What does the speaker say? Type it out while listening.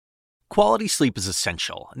Quality sleep is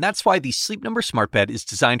essential, and that's why the Sleep Number Smart Bed is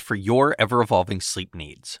designed for your ever-evolving sleep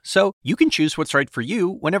needs. So you can choose what's right for you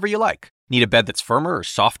whenever you like. Need a bed that's firmer or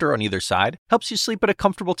softer on either side? Helps you sleep at a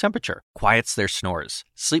comfortable temperature. Quiets their snores.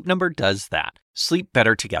 Sleep Number does that. Sleep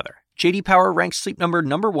better together. J.D. Power ranks Sleep Number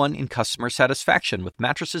 #1 in customer satisfaction with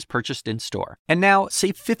mattresses purchased in-store. And now,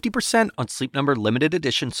 save 50% on Sleep Number limited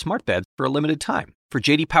edition smart beds for a limited time. For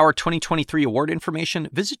J.D. Power 2023 award information,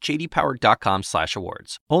 visit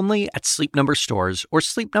jdpower.com/awards. Only at Sleep Number stores or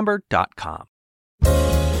sleepnumber.com.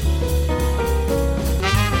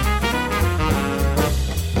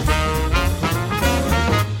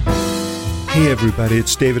 Hey everybody,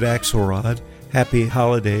 it's David Axelrod. Happy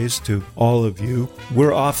holidays to all of you.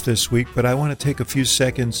 We're off this week, but I want to take a few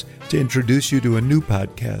seconds to introduce you to a new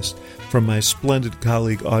podcast from my splendid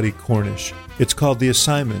colleague Audie Cornish. It's called The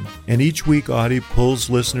Assignment, and each week Audie pulls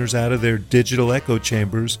listeners out of their digital echo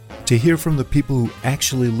chambers to hear from the people who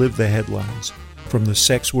actually live the headlines. From the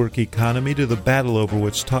sex work economy to the battle over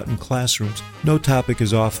what's taught in classrooms, no topic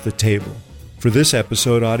is off the table. For this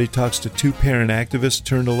episode, Audie talks to two parent activists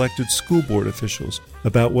turned elected school board officials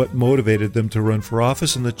about what motivated them to run for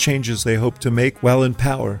office and the changes they hope to make while in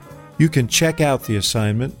power. You can check out The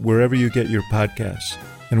Assignment wherever you get your podcasts.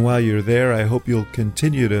 And while you're there, I hope you'll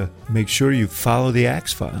continue to make sure you follow the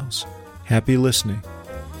Axe Files. Happy listening.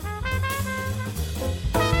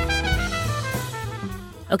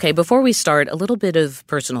 Okay, before we start, a little bit of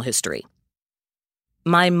personal history.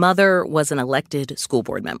 My mother was an elected school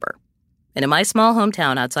board member. And in my small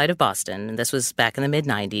hometown outside of Boston, and this was back in the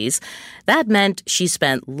mid-90s, that meant she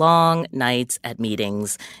spent long nights at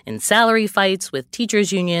meetings, in salary fights with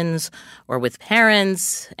teachers' unions, or with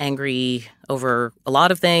parents, angry over a lot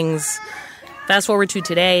of things. Fast forward to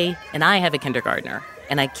today, and I have a kindergartner,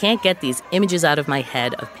 and I can't get these images out of my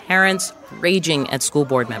head of parents raging at school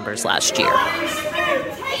board members last year. All right,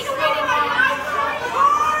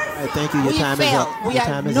 thank you. Your time is up. Your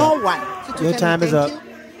time is up. Your time is up.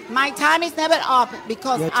 My time is never up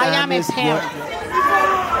because I am a parent.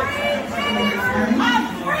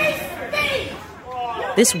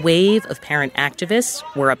 This wave of parent activists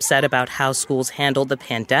were upset about how schools handled the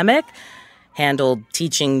pandemic, handled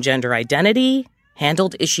teaching gender identity,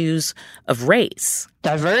 handled issues of race.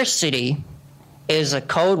 Diversity is a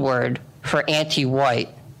code word for anti-white.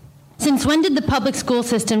 Since when did the public school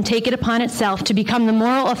system take it upon itself to become the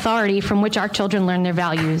moral authority from which our children learn their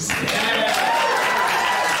values?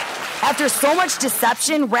 After so much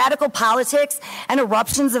deception, radical politics, and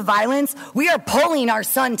eruptions of violence, we are pulling our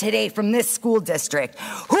son today from this school district.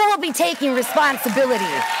 Who will be taking responsibility?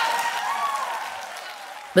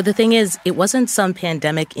 But the thing is, it wasn't some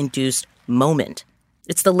pandemic-induced moment.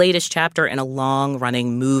 It's the latest chapter in a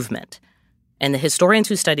long-running movement. And the historians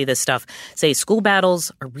who study this stuff say school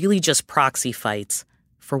battles are really just proxy fights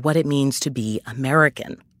for what it means to be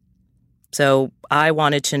American. So I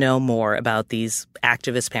wanted to know more about these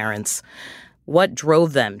activist parents, what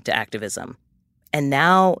drove them to activism, and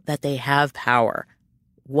now that they have power,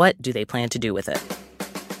 what do they plan to do with it?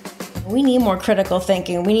 We need more critical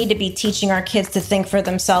thinking. We need to be teaching our kids to think for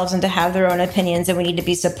themselves and to have their own opinions, and we need to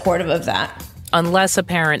be supportive of that. Unless a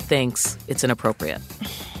parent thinks it's inappropriate.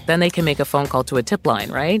 Then they can make a phone call to a tip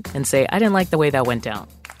line, right? And say, I didn't like the way that went down.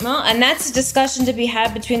 Well, and that's a discussion to be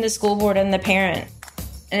had between the school board and the parent.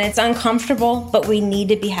 And it's uncomfortable, but we need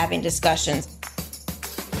to be having discussions.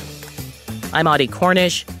 I'm Audie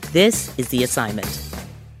Cornish. This is The Assignment.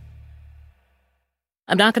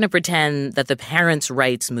 I'm not going to pretend that the parents'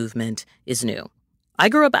 rights movement is new. I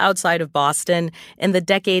grew up outside of Boston in the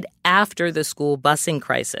decade after the school busing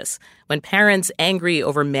crisis, when parents angry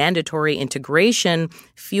over mandatory integration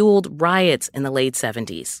fueled riots in the late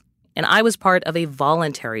 70s. And I was part of a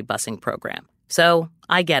voluntary busing program. So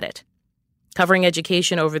I get it. Covering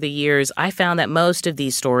education over the years, I found that most of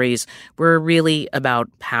these stories were really about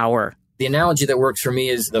power. The analogy that works for me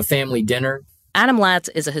is the family dinner. Adam Latz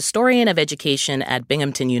is a historian of education at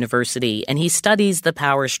Binghamton University, and he studies the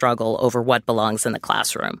power struggle over what belongs in the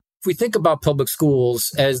classroom. If we think about public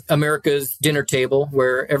schools as America's dinner table,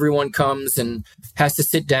 where everyone comes and has to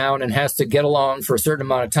sit down and has to get along for a certain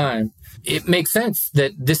amount of time, it makes sense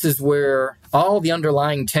that this is where all the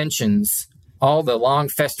underlying tensions, all the long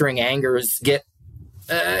festering angers get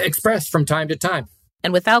expressed from time to time.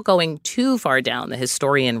 And without going too far down the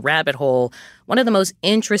historian rabbit hole, one of the most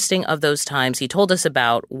interesting of those times he told us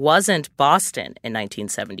about wasn't Boston in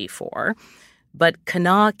 1974, but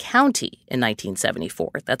Kanawha County in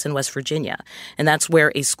 1974. That's in West Virginia. And that's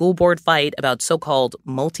where a school board fight about so-called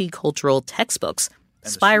multicultural textbooks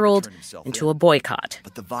spiraled into a boycott.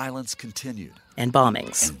 But the violence continued. And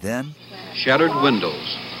bombings. And then? Shattered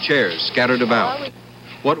windows, chairs scattered about.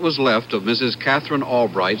 what was left of Mrs. Catherine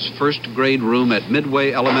Albright's first grade room at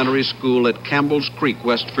Midway Elementary School at Campbell's Creek,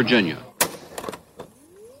 West Virginia.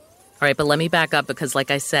 All right, but let me back up because, like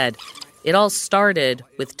I said, it all started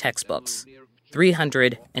with textbooks,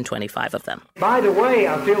 325 of them. By the way,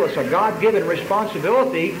 I feel it's a God-given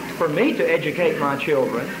responsibility for me to educate my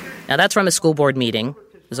children. Now, that's from a school board meeting.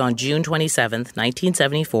 It was on June 27th,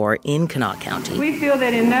 1974, in Kanawha County. We feel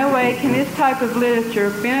that in no way can this type of literature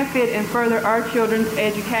benefit and further our children's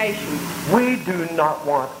education. We do not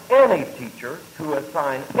want any teacher to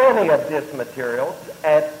assign any of this material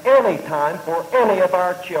at any time for any of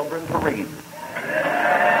our children to read.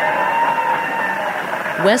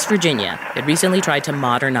 West Virginia had recently tried to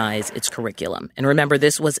modernize its curriculum. And remember,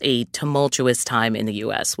 this was a tumultuous time in the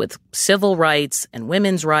U.S. with civil rights and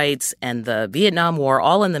women's rights and the Vietnam War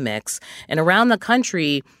all in the mix. And around the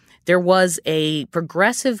country, there was a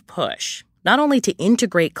progressive push, not only to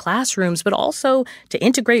integrate classrooms, but also to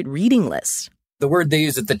integrate reading lists. The word they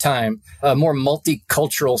used at the time, a more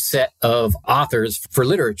multicultural set of authors for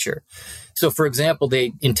literature. So, for example,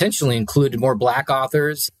 they intentionally included more Black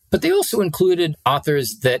authors, but they also included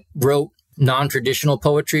authors that wrote non-traditional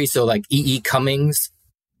poetry, so like E.E. Cummings.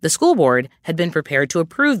 The school board had been prepared to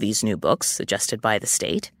approve these new books suggested by the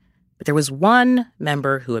state, but there was one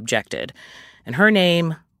member who objected, and her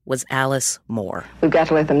name was Alice Moore. We've got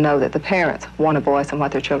to let them know that the parents want a voice in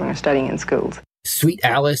what their children are studying in schools. Sweet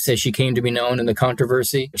Alice, as she came to be known in the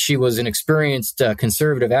controversy, she was an experienced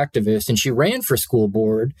conservative activist, and she ran for school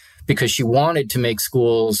board because she wanted to make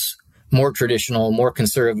schools more traditional, more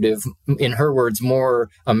conservative, in her words, more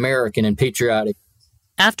American and patriotic.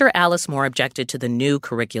 After Alice Moore objected to the new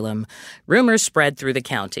curriculum, rumors spread through the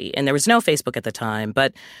county, and there was no Facebook at the time,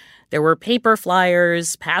 but there were paper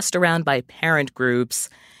flyers passed around by parent groups,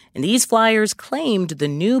 and these flyers claimed the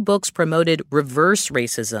new books promoted reverse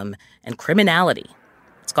racism and criminality.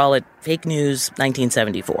 Let's call it Fake News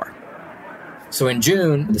 1974. So in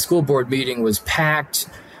June, the school board meeting was packed.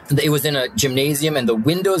 It was in a gymnasium, and the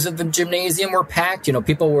windows of the gymnasium were packed. You know,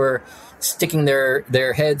 people were sticking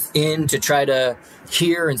their heads in to try to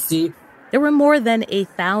hear and see. There were more than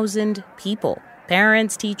 1,000 people.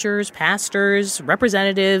 Parents, teachers, pastors,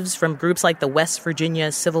 representatives from groups like the West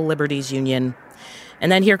Virginia Civil Liberties Union.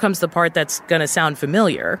 And then here comes the part that's going to sound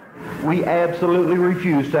familiar. We absolutely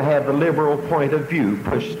refuse to have the liberal point of view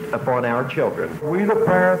pushed upon our children. We, the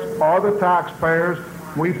parents, are the taxpayers.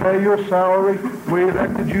 We pay your salary. We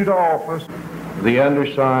elected you to office. The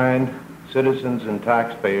undersigned citizens and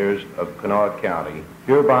taxpayers of Kanawha County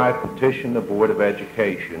hereby petition the Board of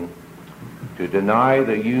Education to deny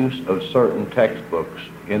the use of certain textbooks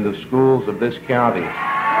in the schools of this county.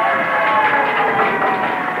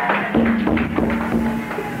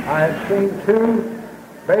 I have seen 2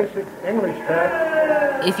 basic English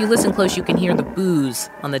texts. If you listen close, you can hear the boos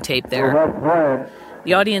on the tape there.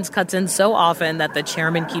 The audience cuts in so often that the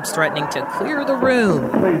chairman keeps threatening to clear the room.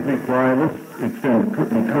 Please be quiet.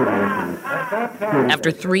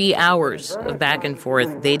 After 3 hours of back and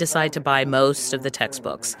forth, they decide to buy most of the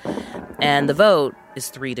textbooks. And the vote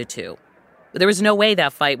is 3-2. But there was no way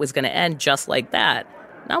that fight was going to end just like that.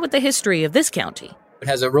 Not with the history of this county. It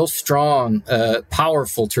has a real strong,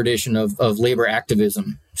 powerful tradition of labor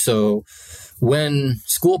activism. So when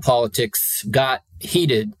school politics got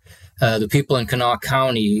heated, the people in Kanawha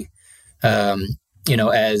County, as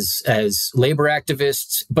labor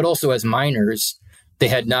activists, but also as miners, they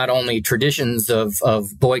had not only traditions of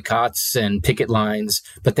boycotts and picket lines,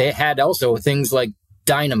 but they had also things like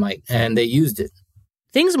dynamite, and they used it.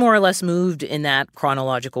 Things more or less moved in that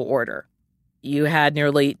chronological order. You had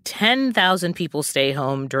nearly 10,000 people stay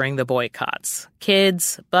home during the boycotts.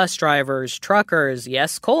 Kids, bus drivers, truckers,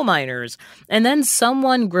 yes, coal miners. And then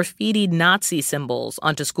someone graffitied Nazi symbols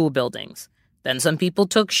onto school buildings. Then some people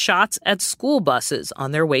took shots at school buses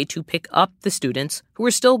on their way to pick up the students who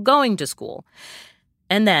were still going to school.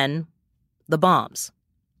 And then the bombs,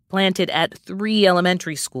 planted at 3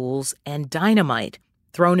 elementary schools, and dynamite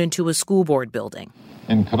thrown into a school board building.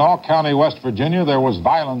 In Kanawha County, West Virginia, there was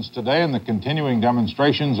violence today in the continuing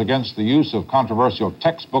demonstrations against the use of controversial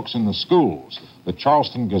textbooks in the schools. The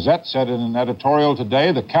Charleston Gazette said in an editorial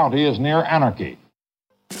today, the county is near anarchy.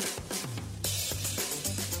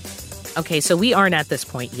 Okay, so we aren't at this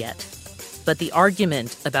point yet. But the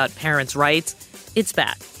argument about parents' rights, it's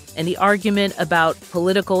back. And the argument about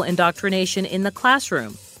political indoctrination in the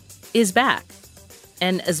classroom is back.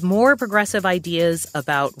 And as more progressive ideas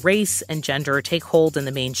about race and gender take hold in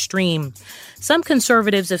the mainstream, some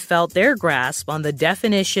conservatives have felt their grasp on the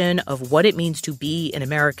definition of what it means to be an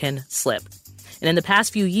American slip. And in the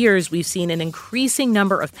past few years, we've seen an increasing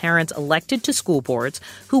number of parents elected to school boards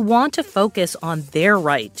who want to focus on their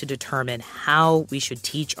right to determine how we should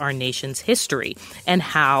teach our nation's history and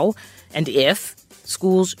how and if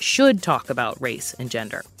schools should talk about race and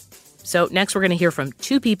gender. So next, we're going to hear from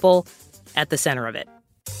two people at the center of it.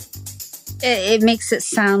 It makes it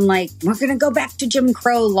sound like we're going to go back to Jim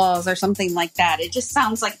Crow laws or something like that. It just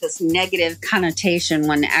sounds like this negative connotation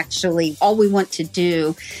when actually all we want to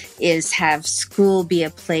do is have school be a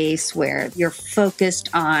place where you're focused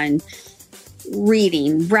on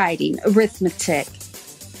reading, writing, arithmetic.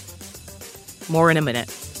 More in a minute.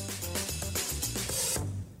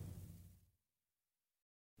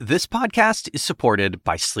 This podcast is supported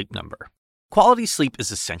by Sleep Number. Quality sleep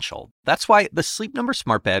is essential. That's why the Sleep Number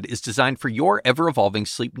Smart Bed is designed for your ever-evolving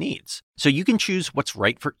sleep needs, so you can choose what's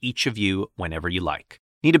right for each of you whenever you like.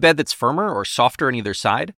 Need a bed that's firmer or softer on either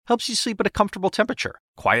side? Helps you sleep at a comfortable temperature.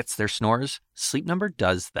 Quiets their snores? Sleep Number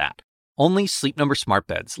does that. Only Sleep Number Smart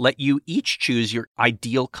Beds let you each choose your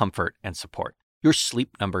ideal comfort and support, your Sleep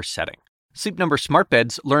Number setting. Sleep Number Smart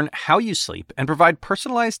Beds learn how you sleep and provide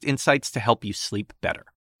personalized insights to help you sleep better.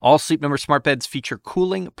 All Sleep Number Smart Beds feature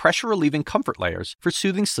cooling, pressure-relieving comfort layers for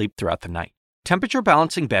soothing sleep throughout the night.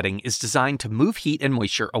 Temperature-balancing bedding is designed to move heat and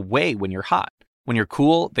moisture away when you're hot. When you're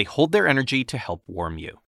cool, they hold their energy to help warm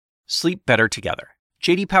you. Sleep better together.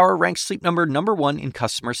 J.D. Power ranks Sleep Number #1 in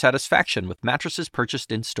customer satisfaction with mattresses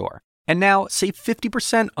purchased in-store. And now, save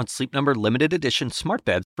 50% on Sleep Number limited edition smart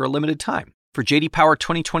beds for a limited time. For J.D. Power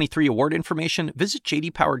 2023 award information, visit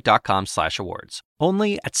jdpower.com/awards.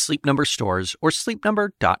 Only at Sleep Number stores or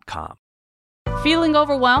sleepnumber.com. Feeling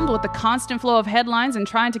overwhelmed with the constant flow of headlines and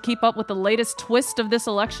trying to keep up with the latest twist of this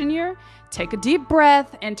election year? Take a deep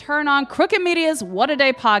breath and turn on Crooked Media's What a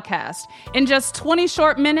Day podcast. In just 20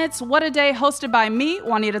 short minutes, What a Day, hosted by me,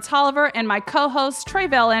 Juanita Tolliver, and my co-hosts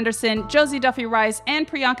Trayvell Anderson, Josie Duffy Rice, and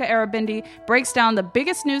Priyanka Arabindi, breaks down the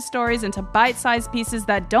biggest news stories into bite-sized pieces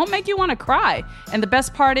that don't make you want to cry. And the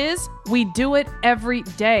best part is, we do it every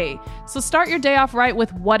day. So start your day off right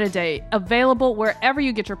with What a Day, available wherever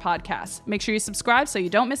you get your podcasts. Make sure you subscribe so you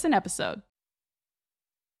don't miss an episode.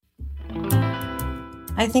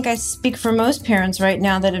 I think I speak for most parents right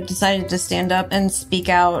now that have decided to stand up and speak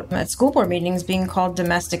out at school board meetings being called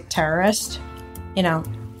domestic terrorist. You know,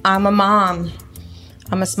 I'm a mom.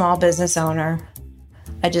 I'm a small business owner.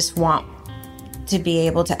 I just want to be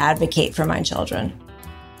able to advocate for my children.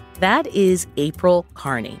 That is April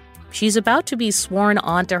Carney. She's about to be sworn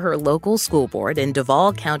onto her local school board in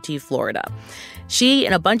Duval County, Florida. She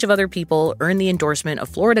and a bunch of other people earned the endorsement of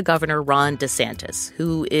Florida Governor Ron DeSantis,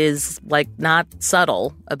 who is, not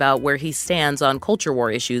subtle about where he stands on culture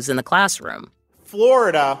war issues in the classroom.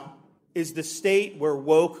 Florida is the state where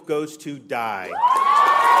woke goes to die.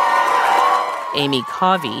 Amy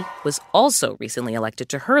Covey was also recently elected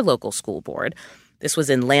to her local school board. This was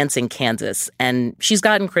in Lansing, Kansas, and she's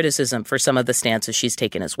gotten criticism for some of the stances she's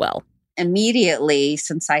taken as well. Immediately,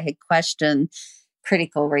 since I had questioned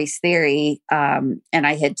critical race theory, and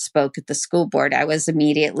I had spoke at the school board, I was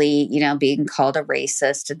immediately, being called a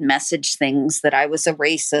racist and messaged things that I was a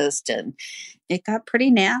racist, and it got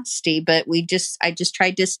pretty nasty. But I just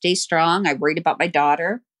tried to stay strong. I worried about my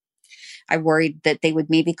daughter. I worried that they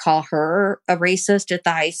would maybe call her a racist at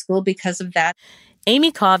the high school because of that.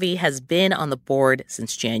 Amy Covey has been on the board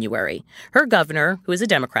since January. Her governor, who is a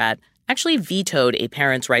Democrat, actually vetoed a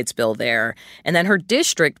parents' rights bill there, and then her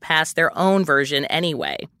district passed their own version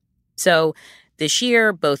anyway. So this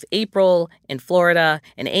year, both April in Florida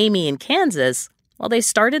and Amy in Kansas, they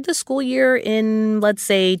started the school year in, let's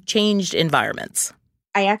say, changed environments.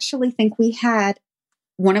 I actually think we had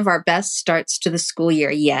one of our best starts to the school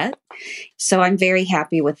year yet, so I'm very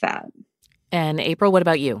happy with that. And April, what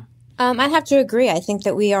about you? I'd have to agree. I think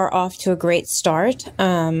that we are off to a great start.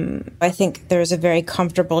 I think there's a very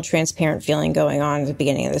comfortable, transparent feeling going on at the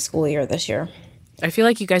beginning of the school year this year. I feel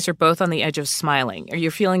like you guys are both on the edge of smiling. Are you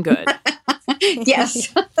feeling good?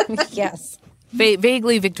 Yes. Yes.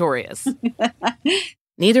 Vaguely victorious.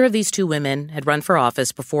 Neither of these two women had run for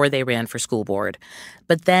office before they ran for school board.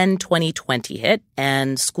 But then 2020 hit,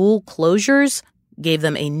 and school closures gave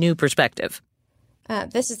them a new perspective.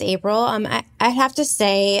 This is April. I have to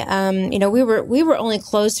say, we were only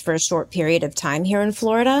closed for a short period of time here in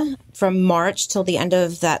Florida, from March till the end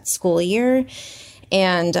of that school year.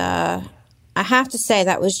 And I have to say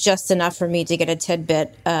that was just enough for me to get a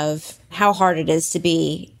tidbit of how hard it is to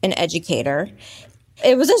be an educator.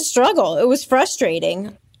 It was a struggle. It was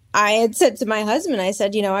frustrating. I had said to my husband, I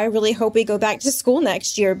said, I really hope we go back to school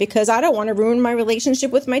next year because I don't want to ruin my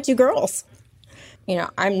relationship with my two girls.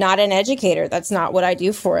 I'm not an educator. That's not what I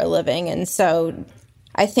do for a living. And so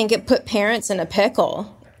I think it put parents in a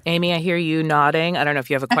pickle. Amy, I hear you nodding. I don't know if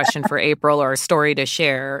you have a question for April or a story to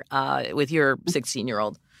share with your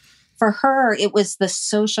 16-year-old. For her, it was the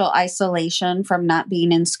social isolation from not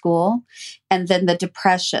being in school and then the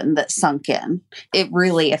depression that sunk in. It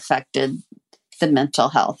really affected the mental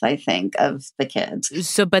health, I think, of the kids.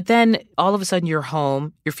 So, but then all of a sudden you're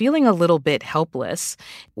home, you're feeling a little bit helpless.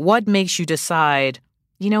 What makes you decide,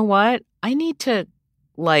 you know what, I need to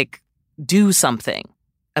do something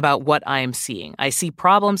about what I'm seeing? I see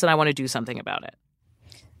problems and I want to do something about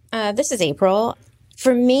it. This is April.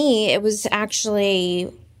 For me, it was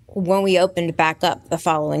actually when we opened back up the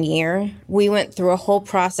following year. We went through a whole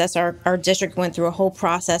process. Our district went through a whole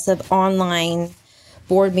process of online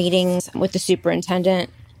board meetings with the superintendent.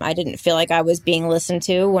 I didn't feel like I was being listened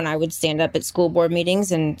to when I would stand up at school board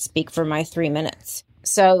meetings and speak for my 3 minutes.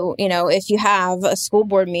 So, if you have a school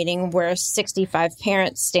board meeting where 65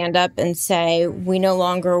 parents stand up and say, we no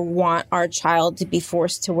longer want our child to be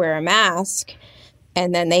forced to wear a mask,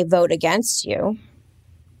 and then they vote against you,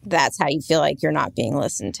 that's how you feel like you're not being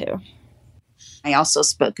listened to. I also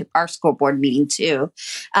spoke at our school board meeting too,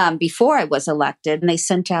 before I was elected, and they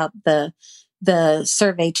sent out the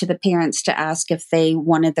survey to the parents to ask if they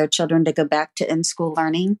wanted their children to go back to in-school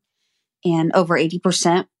learning. And over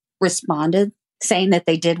 80% responded saying that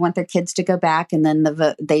they did want their kids to go back, and then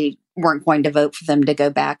they weren't going to vote for them to go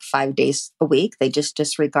back 5 days a week. They just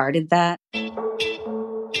disregarded that.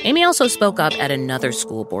 Amy also spoke up at another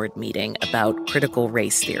school board meeting about critical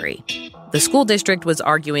race theory. The school district was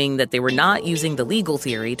arguing that they were not using the legal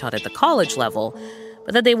theory taught at the college level,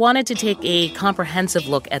 but that they wanted to take a comprehensive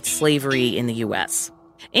look at slavery in the U.S.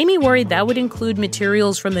 Amy worried that would include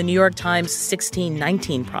materials from the New York Times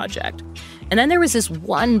 1619 Project. And then there was this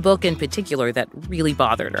one book in particular that really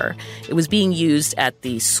bothered her. It was being used at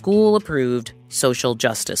the school-approved Social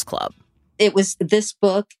Justice Club. This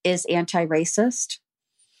book is anti-racist,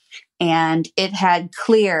 and it had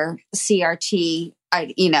clear CRT,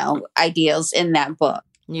 ideals in that book.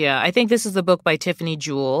 Yeah, I think this is the book by Tiffany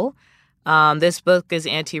Jewell. This book is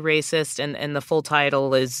anti-racist, and the full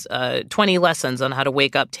title is 20 Lessons on How to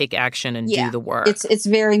Wake Up, Take Action, and Do the Work. It's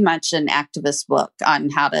very much an activist book on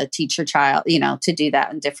how to teach your child, to do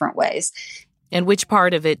that in different ways. And which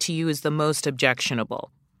part of it to you is the most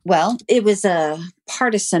objectionable? Well, it was a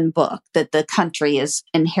partisan book that the country is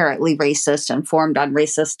inherently racist and formed on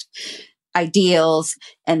racist ideals,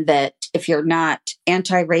 and that if you're not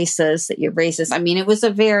anti-racist, that you're racist. I mean, it was a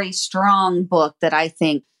very strong book that I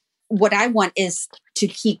think what I want is to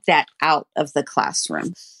keep that out of the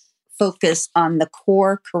classroom. Focus on the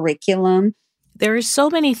core curriculum. There are so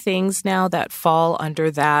many things now that fall under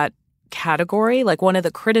that category. Like one of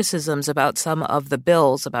the criticisms about some of the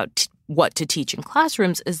bills about what to teach in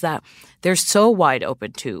classrooms is that they're so wide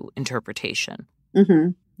open to interpretation.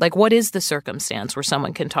 Mm-hmm. Like, what is the circumstance where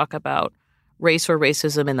someone can talk about race or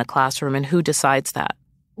racism in the classroom, and who decides that?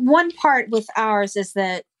 One part with ours is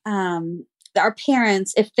that our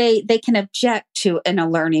parents, if they can object to a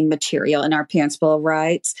learning material in our Parents' Bill of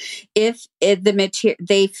Rights, if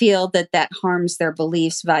they feel that harms their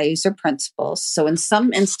beliefs, values, or principles. So in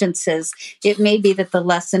some instances, it may be that the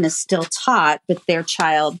lesson is still taught, but their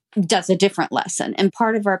child does a different lesson. And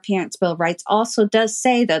part of our Parents' Bill of Rights also does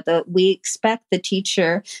say that we expect the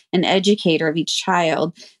teacher and educator of each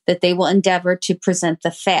child that they will endeavor to present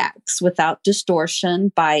the facts without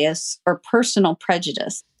distortion, bias, or personal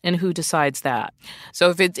prejudice. And who decides that?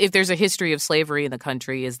 So if there's a history of slavery in the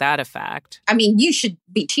country, is that a fact? I mean, you should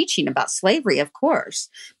be teaching about slavery, of course.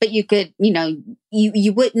 But you could,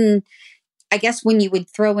 you wouldn't, I guess when you would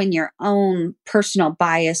throw in your own personal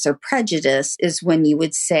bias or prejudice is when you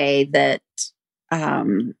would say that,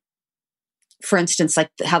 for instance, like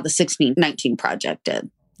how the 1619 Project did.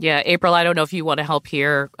 Yeah, April, I don't know if you want to help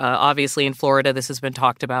here. Obviously, in Florida, this has been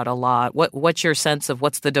talked about a lot. What's your sense of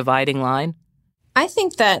what's the dividing line? I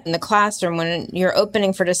think that in the classroom, when you're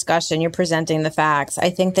opening for discussion, you're presenting the facts. I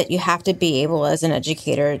think that you have to be able as an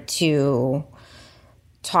educator to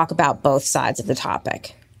talk about both sides of the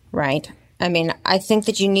topic, right? I mean, I think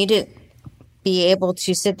that you need to be able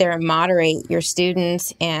to sit there and moderate your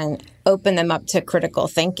students and open them up to critical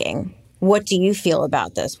thinking. What do you feel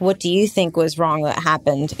about this? What do you think was wrong that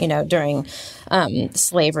happened, during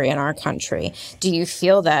slavery in our country? Do you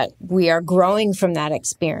feel that we are growing from that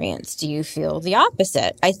experience? Do you feel the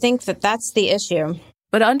opposite? I think that that's the issue.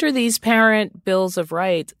 But under these parent bills of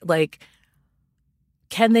rights,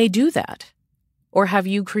 can they do that? Or have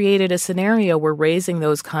you created a scenario where raising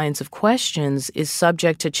those kinds of questions is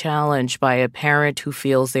subject to challenge by a parent who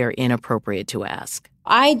feels they're inappropriate to ask?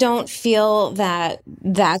 I don't feel that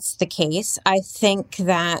that's the case. I think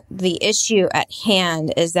that the issue at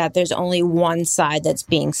hand is that there's only one side that's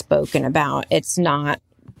being spoken about. It's not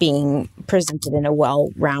being presented in a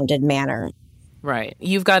well-rounded manner. Right.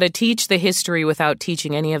 You've got to teach the history without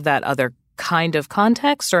teaching any of that other kind of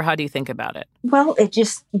context, or how do you think about it? Well,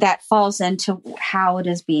 that falls into how it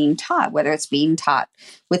is being taught, whether it's being taught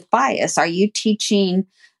with bias. Are you teaching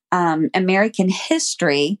American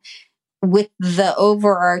history with the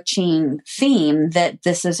overarching theme that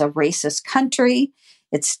this is a racist country,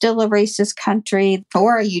 it's still a racist country,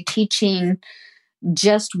 or are you teaching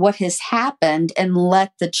just what has happened and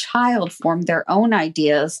let the child form their own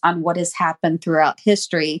ideas on what has happened throughout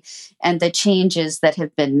history and the changes that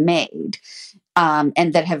have been made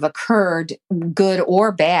and that have occurred, good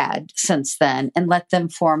or bad, since then, and let them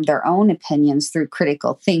form their own opinions through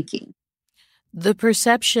critical thinking? The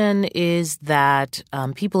perception is that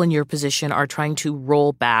people in your position are trying to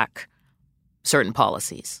roll back certain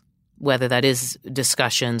policies, whether that is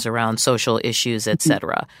discussions around social issues, et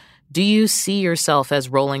cetera. Do you see yourself as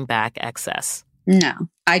rolling back excess? No,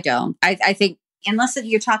 I don't. I think unless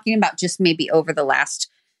you're talking about just maybe over the last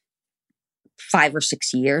 5 or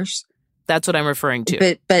 6 years. That's what I'm referring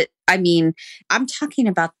to. But I mean, I'm talking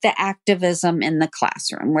about the activism in the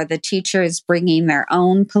classroom where the teacher is bringing their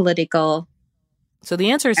own political. So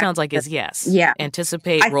the answer sounds like is yes. Yeah.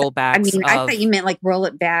 Anticipate rollbacks. I thought you meant like roll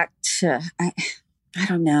it back to, I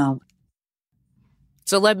don't know.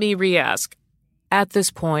 So let me re-ask. At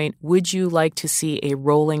this point, would you like to see a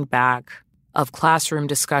rolling back of classroom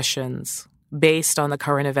discussions based on the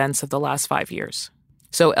current events of the last 5 years?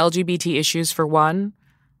 So LGBT issues for one,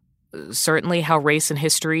 certainly how race and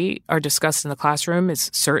history are discussed in the classroom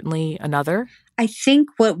is certainly another. I think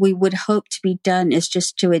what we would hope to be done is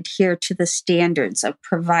just to adhere to the standards of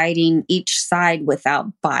providing each side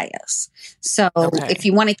without bias. So if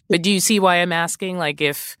you want to... But do you see why I'm asking? Like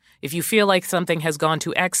if you feel like something has gone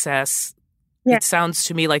to excess... Yeah. It sounds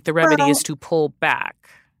to me like the remedy is to pull back.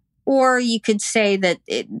 Or you could say that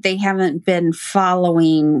they haven't been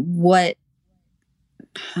following what,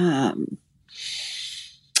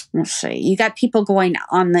 let's see, you got people going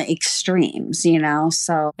on the extremes,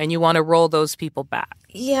 so. And you want to roll those people back.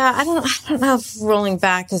 Yeah, I don't know if rolling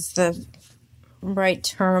back is the right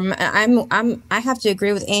term. I have to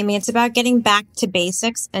agree with Amy. It's about getting back to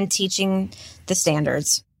basics and teaching the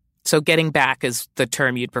standards. So getting back is the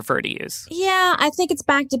term you'd prefer to use. Yeah, I think it's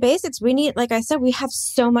back to basics. We need, like I said, we have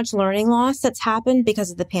so much learning loss that's happened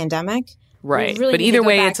because of the pandemic. Right. Really, but either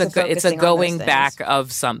way, it's a going back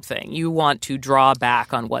of something. You want to draw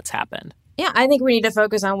back on what's happened. Yeah, I think we need to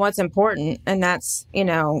focus on what's important. And that's,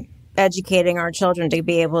 educating our children to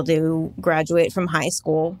be able to graduate from high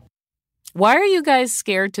school. Why are you guys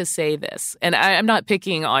scared to say this? And I'm not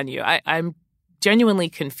picking on you. I'm genuinely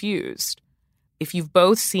confused. If you've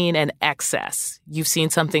both seen an excess, you've seen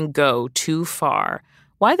something go too far,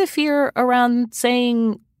 why the fear around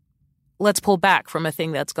saying, let's pull back from a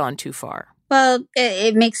thing that's gone too far? Well,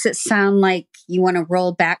 it makes it sound like you want to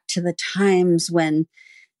roll back to the times when,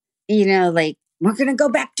 like, we're going to go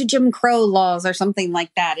back to Jim Crow laws or something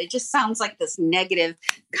like that. It just sounds like this negative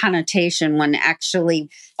connotation when actually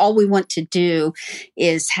all we want to do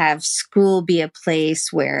is have school be a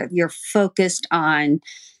place where you're focused on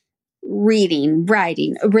reading,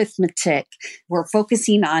 writing, arithmetic. We're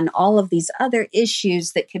focusing on all of these other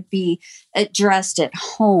issues that could be addressed at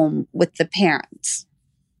home with the parents.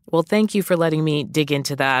 Well, thank you for letting me dig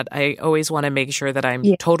into that. I always want to make sure that I'm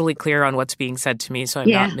totally clear on what's being said to me so I'm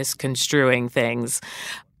not misconstruing things.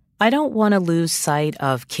 I don't want to lose sight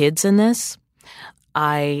of kids in this.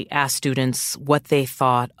 I asked students what they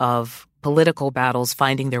thought of political battles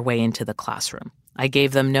finding their way into the classroom. I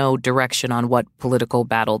gave them no direction on what political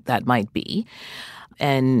battle that might be.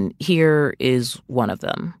 And here is one of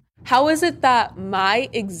them. How is it that my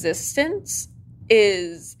existence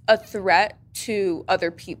is a threat to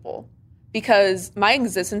other people? Because my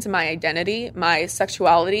existence and my identity, my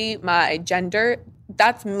sexuality, my gender,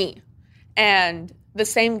 that's me. And the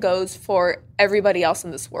same goes for everybody else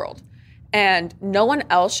in this world. And no one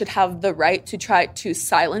else should have the right to try to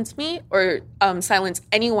silence me or silence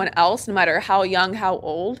anyone else, no matter how young, how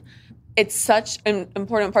old. It's such an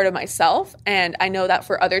important part of myself. And I know that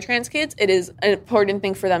for other trans kids, it is an important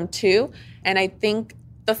thing for them too. And I think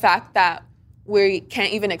the fact that we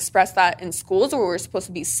can't even express that in schools where we're supposed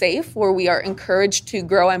to be safe, where we are encouraged to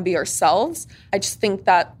grow and be ourselves, I just think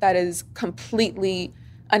that that is completely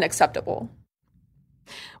unacceptable.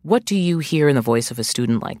 What do you hear in the voice of a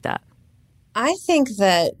student like that? I think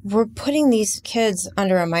that we're putting these kids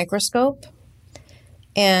under a microscope.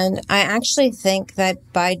 And I actually think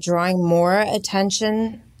that by drawing more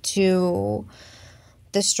attention to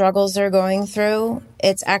the struggles they're going through,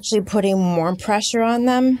 it's actually putting more pressure on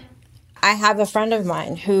them. I have a friend of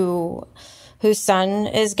mine whose son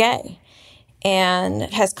is gay and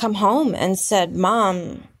has come home and said,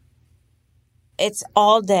 "Mom, it's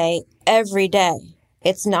all day, every day.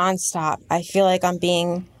 It's nonstop. I feel like I'm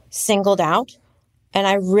being singled out, and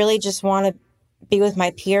I really just want to be with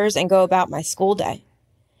my peers and go about my school day."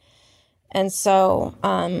 And so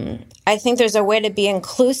I think there's a way to be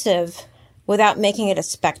inclusive without making it a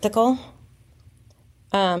spectacle.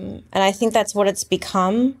 And I think that's what it's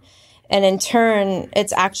become. And in turn,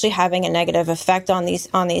 it's actually having a negative effect on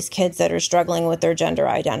these kids that are struggling with their gender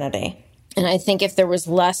identity. And I think if there was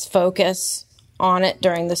less focus on it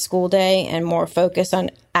during the school day and more focus on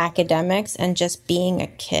academics and just being a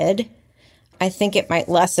kid, I think it might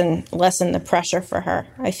lessen the pressure for her.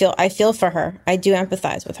 I feel for her. I do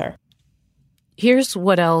empathize with her. Here's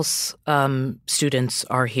what else students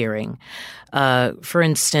are hearing. For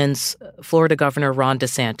instance, Florida Governor Ron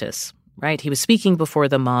DeSantis, right? He was speaking before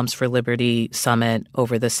the Moms for Liberty Summit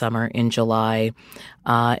over the summer in July.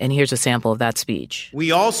 And here's a sample of that speech.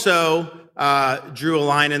 We also drew a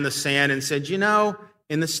line in the sand and said,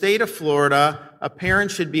 in the state of Florida, a parent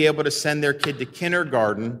should be able to send their kid to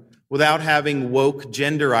kindergarten without having woke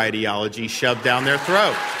gender ideology shoved down their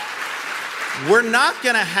throat. We're not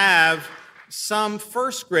going to have some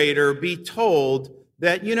first grader be told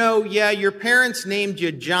that, your parents named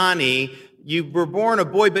you Johnny, you were born a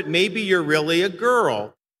boy, but maybe you're really a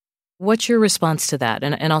girl. What's your response to that?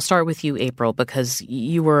 And I'll start with you, April, because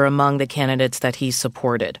you were among the candidates that he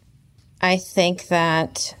supported. I think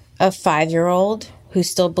that a 5-year-old who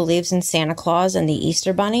still believes in Santa Claus and the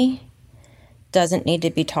Easter Bunny doesn't need to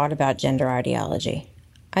be taught about gender ideology.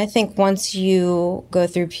 I think once you go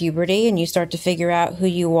through puberty and you start to figure out who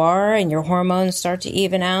you are and your hormones start to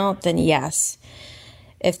even out, then yes,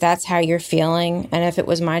 if that's how you're feeling, and if it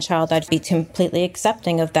was my child, I'd be completely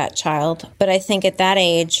accepting of that child. But I think at that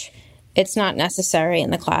age, it's not necessary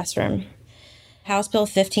in the classroom. House Bill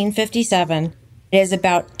 1557 is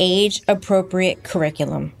about age-appropriate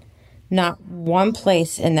curriculum. Not one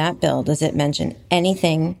place in that bill does it mention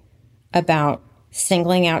anything about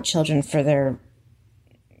singling out children for their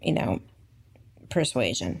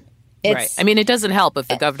persuasion. Right. I mean, it doesn't help if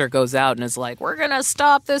the governor goes out and is like, we're going to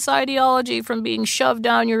stop this ideology from being shoved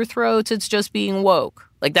down your throats. It's just being woke.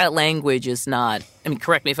 Like, that language is not,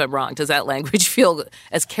 correct me if I'm wrong. Does that language feel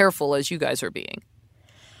as careful as you guys are being?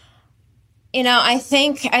 I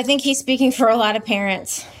think he's speaking for a lot of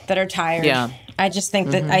parents that are tired. Yeah. I just think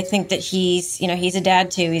that I think that he's a dad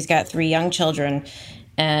too. He's got 3 young children,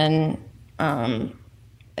 and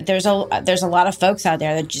there's a lot of folks out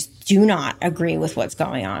there that just do not agree with what's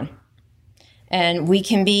going on. And we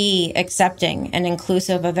can be accepting and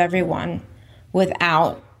inclusive of everyone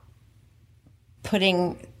without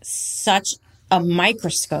putting such a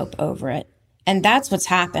microscope over it. And that's what's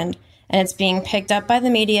happened. And it's being picked up by the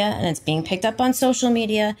media, and it's being picked up on social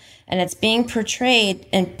media, and it's being portrayed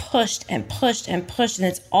and pushed and pushed and pushed, and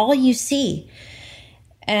it's all you see.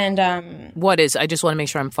 And what is? I just want to make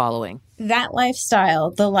sure I'm following. That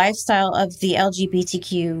lifestyle, the lifestyle of the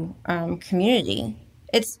LGBTQ community,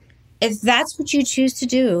 if that's what you choose to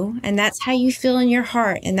do, and that's how you feel in your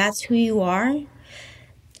heart, and that's who you are,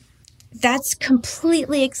 that's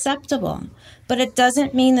completely acceptable. But it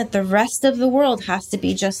doesn't mean that the rest of the world has to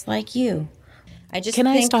be just like you. Can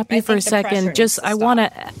I stop you for a second? I want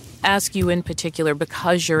to ask you in particular,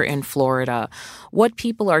 because you're in Florida, what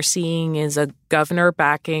people are seeing is a governor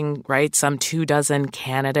backing, right, some 24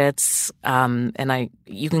 candidates. And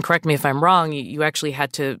you can correct me if I'm wrong. You actually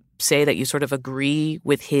had to say that you sort of agree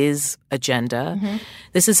with his agenda. Mm-hmm.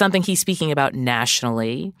 This is something he's speaking about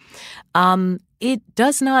nationally. It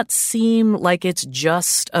does not seem like it's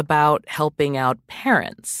just about helping out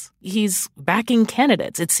parents. He's backing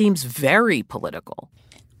candidates. It seems very political.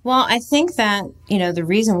 Well, I think that, the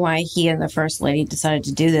reason why he and the First Lady decided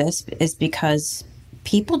to do this is because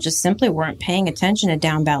people just simply weren't paying attention to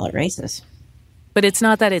down ballot races. But it's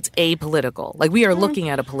not that it's apolitical. Like, we are looking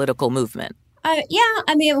at a political movement. I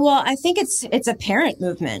think it's a parent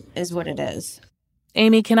movement is what it is.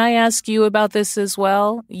 Amy, can I ask you about this as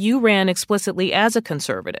well? You ran explicitly as a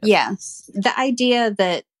conservative. Yes. The idea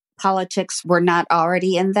that politics were not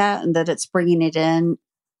already in that and that it's bringing it in,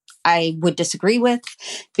 I would disagree with,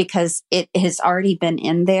 because it has already been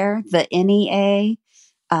in there. The NEA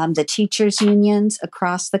The teachers' unions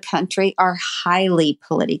across the country are highly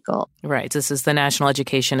political. Right. This is the National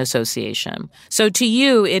Education Association. So to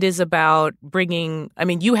you, it is about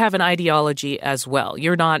you have an ideology as well.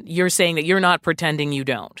 You're saying that you're not pretending you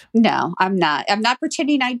don't. No, I'm not. I'm not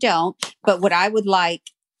pretending I don't. But what I would like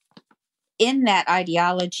in that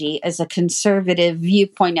ideology as a conservative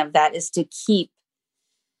viewpoint of that is to keep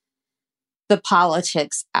the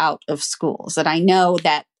politics out of schools. And I know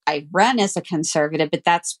that I run as a conservative, but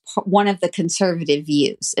that's one of the conservative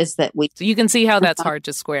views is that So you can see how that's hard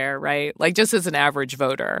to square, right? Like just as an average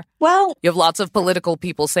voter. Well, you have lots of political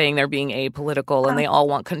people saying they're being apolitical and they all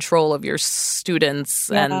want control of your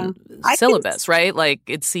students and syllabus, right? Like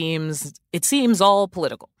it seems all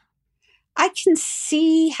political. I can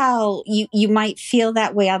see how you might feel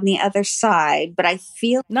that way on the other side, but I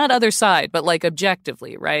feel... Not other side, but like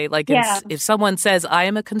objectively, right? Like if someone says, I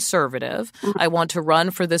am a conservative, I want to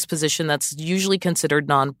run for this position that's usually considered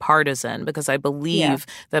nonpartisan because I believe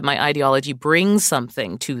that my ideology brings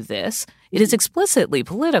something to this, it is explicitly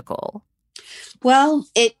political. Well,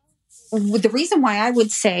 the reason why I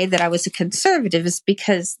would say that I was a conservative is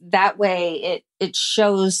because that way it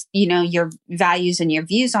shows, your values and your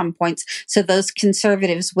views on points. So those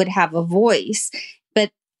conservatives would have a voice.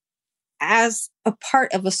 But as a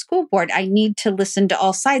part of a school board, I need to listen to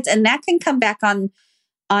all sides. And that can come back on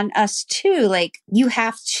us too. Like you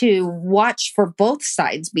have to watch for both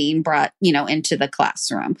sides being brought, into the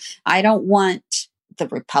classroom. I don't want the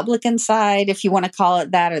Republican side, if you want to call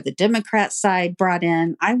it that, or the Democrat side brought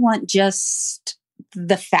in. I want just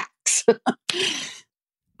the facts.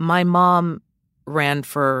 My mom ran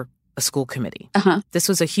for a school committee. This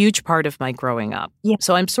was a huge part of my growing up. Yeah.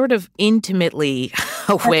 So I'm sort of intimately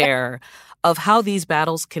aware of how these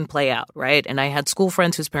battles can play out, right? And I had school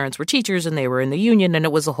friends whose parents were teachers and they were in the union and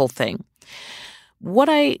it was a whole thing. What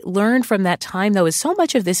I learned from that time, though, is so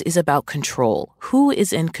much of this is about control. Who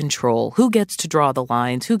is in control? Who gets to draw the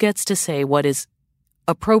lines? Who gets to say what is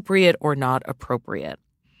appropriate or not appropriate?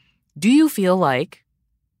 Do you feel like,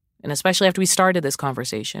 and especially after we started this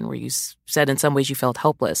conversation where you said in some ways you felt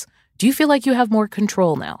helpless, do you feel like you have more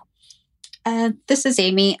control now? This is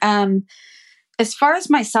Amy. As far as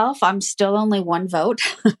myself, I'm still only one vote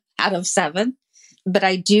out of 7. But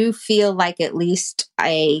I do feel like at least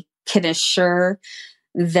I can assure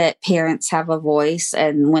that parents have a voice.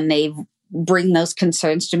 And when they bring those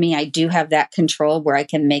concerns to me, I do have that control where I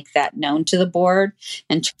can make that known to the board.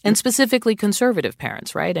 And specifically conservative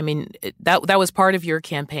parents, right? I mean, that was part of your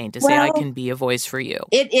campaign to say, I can be a voice for you.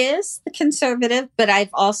 It is the conservative, but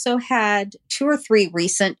I've also had 2 or 3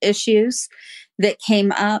 recent issues that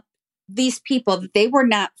came up. These people, they were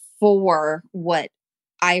not for what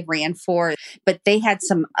I ran for, but they had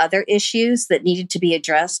some other issues that needed to be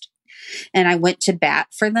addressed. And I went to bat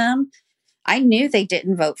for them. I knew they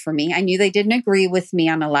didn't vote for me. I knew they didn't agree with me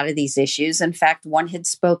on a lot of these issues. In fact, one had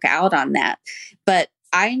spoke out on that. But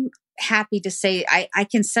I'm happy to say I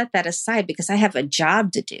can set that aside because I have a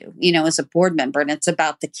job to do, as a board member, and it's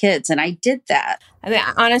about the kids. And I did that. I mean,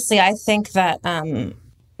 honestly, I think that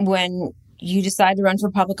when you decide to run for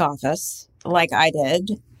public office, like I did,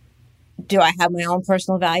 do I have my own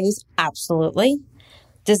personal values? Absolutely.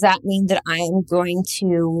 Does that mean that I am going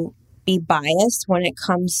to be biased when it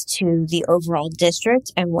comes to the overall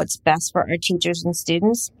district and what's best for our teachers and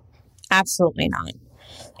students? Absolutely not.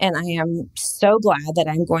 And I am so glad that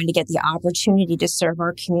I'm going to get the opportunity to serve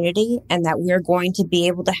our community and that we're going to be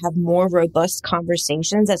able to have more robust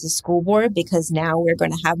conversations as a school board because now we're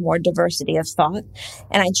going to have more diversity of thought.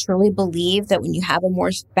 And I truly believe that when you have a more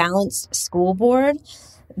balanced school board,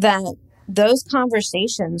 that those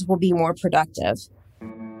conversations will be more productive.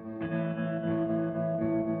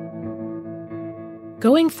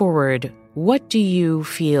 Going forward, what do you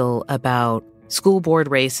feel about school board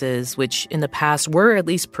races, which in the past were at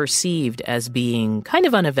least perceived as being kind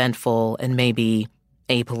of uneventful and maybe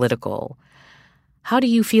apolitical? How do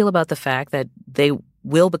you feel about the fact that they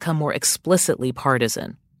will become more explicitly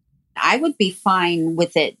partisan? I would be fine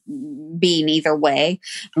with it being either way.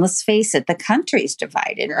 And let's face it, the country's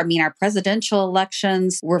divided. I mean, our presidential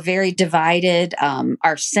elections were very divided.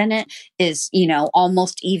 Our Senate is,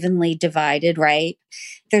 almost evenly divided, right?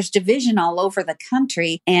 There's division all over the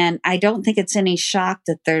country. And I don't think it's any shock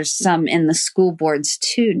that there's some in the school boards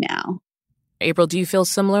too now. April, do you feel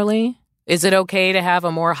similarly? Is it okay to have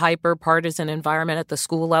a more hyper-partisan environment at the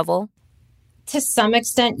school level? To some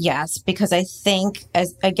extent, yes, because I think,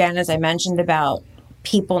 as I mentioned about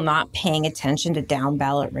people not paying attention to down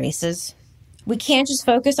ballot races, we can't just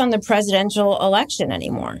focus on the presidential election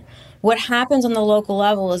anymore. What happens on the local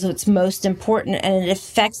level is what's most important, and it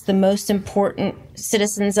affects the most important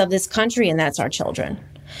citizens of this country, and that's our children.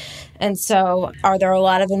 And so are there a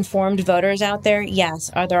lot of informed voters out there? Yes.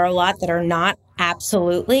 Are there a lot that are not?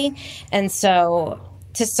 Absolutely. And so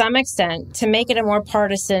to some extent, to make it a more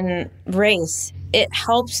partisan race, it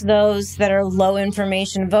helps those that are low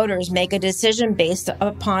information voters make a decision based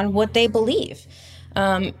upon what they believe.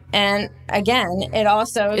 And again,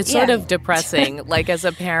 it's sort of depressing. Like as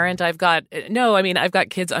a parent, I've got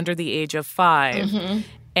kids under the age of 5. Mm-hmm.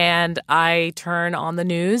 And I turn on the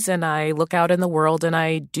news and I look out in the world and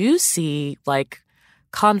I do see like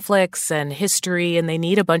conflicts and history, and they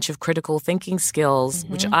need a bunch of critical thinking skills,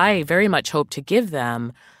 which I very much hope to give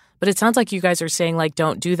them. But it sounds like you guys are saying like,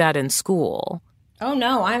 don't do that in school. Oh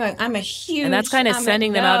no, I'm a huge, and that's kind of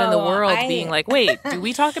sending them out in the world, being like, "Wait, do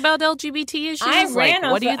we talk about LGBT issues?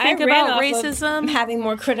 What do you think about racism?" Having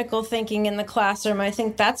more critical thinking in the classroom, I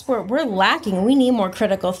think that's where we're lacking. We need more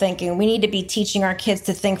critical thinking. We need to be teaching our kids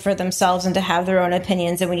to think for themselves and to have their own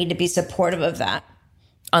opinions, and we need to be supportive of that.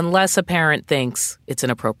 Unless a parent thinks it's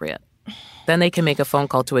inappropriate, then they can make a phone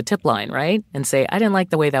call to a tip line, right, and say, "I didn't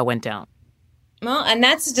like the way that went down." Well, and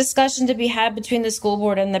that's a discussion to be had between the school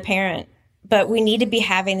board and the parent. But we need to be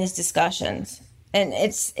having these discussions, and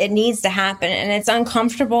it needs to happen, and it's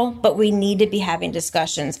uncomfortable, but we need to be having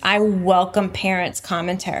discussions. I welcome parents'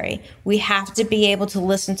 commentary. We have to be able to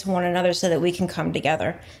listen to one another so that we can come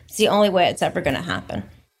together. It's the only way it's ever going to happen.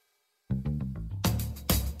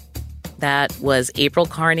 That was April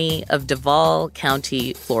Carney of Duval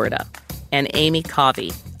County, Florida, and Amy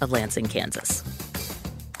Covey of Lansing, Kansas.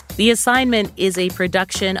 The Assignment is a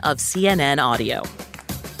production of CNN Audio.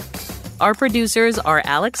 Our producers are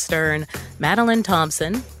Alex Stern, Madeline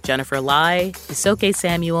Thompson, Jennifer Lai, Isoke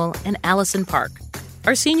Samuel, and Allison Park.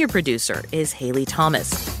 Our senior producer is Haley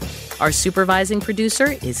Thomas. Our supervising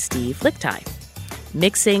producer is Steve Lichtai.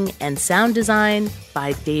 Mixing and sound design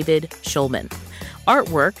by David Schulman.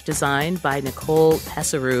 Artwork designed by Nicole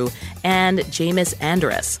Pesseru and Jameis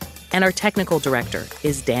Andres. And our technical director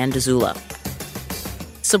is Dan Dzula.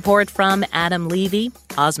 Support from Adam Levy,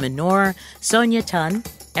 Osman Noor, Sonia Tun,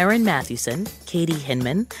 Erin Mathewson, Katie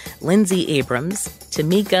Hinman, Lindsay Abrams,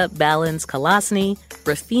 Tamika Balins-Kalasny,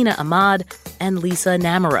 Rafina Ahmad, and Lisa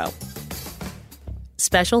Namaro.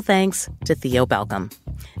 Special thanks to Theo Balcom.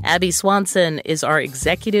 Abby Swanson is our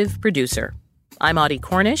executive producer. I'm Audie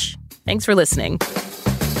Cornish. Thanks for listening.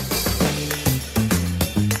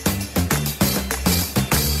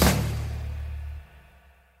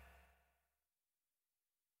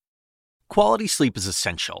 Quality sleep is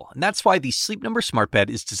essential, and that's why the Sleep Number Smart Bed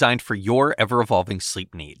is designed for your ever-evolving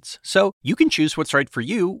sleep needs. So you can choose what's right for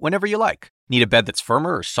you whenever you like. Need a bed that's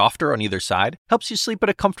firmer or softer on either side? Helps you sleep at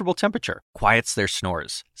a comfortable temperature. Quiets their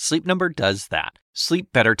snores. Sleep Number does that.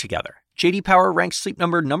 Sleep better together. J.D. Power ranks Sleep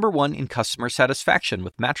Number #1 in customer satisfaction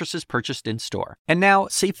with mattresses purchased in-store. And now,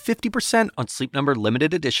 save 50% on Sleep Number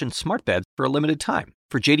limited edition smart beds for a limited time.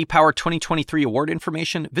 For J.D. Power 2023 award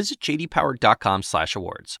information, visit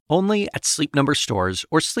jdpower.com/awards. Only at Sleep Number stores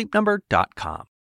or sleepnumber.com.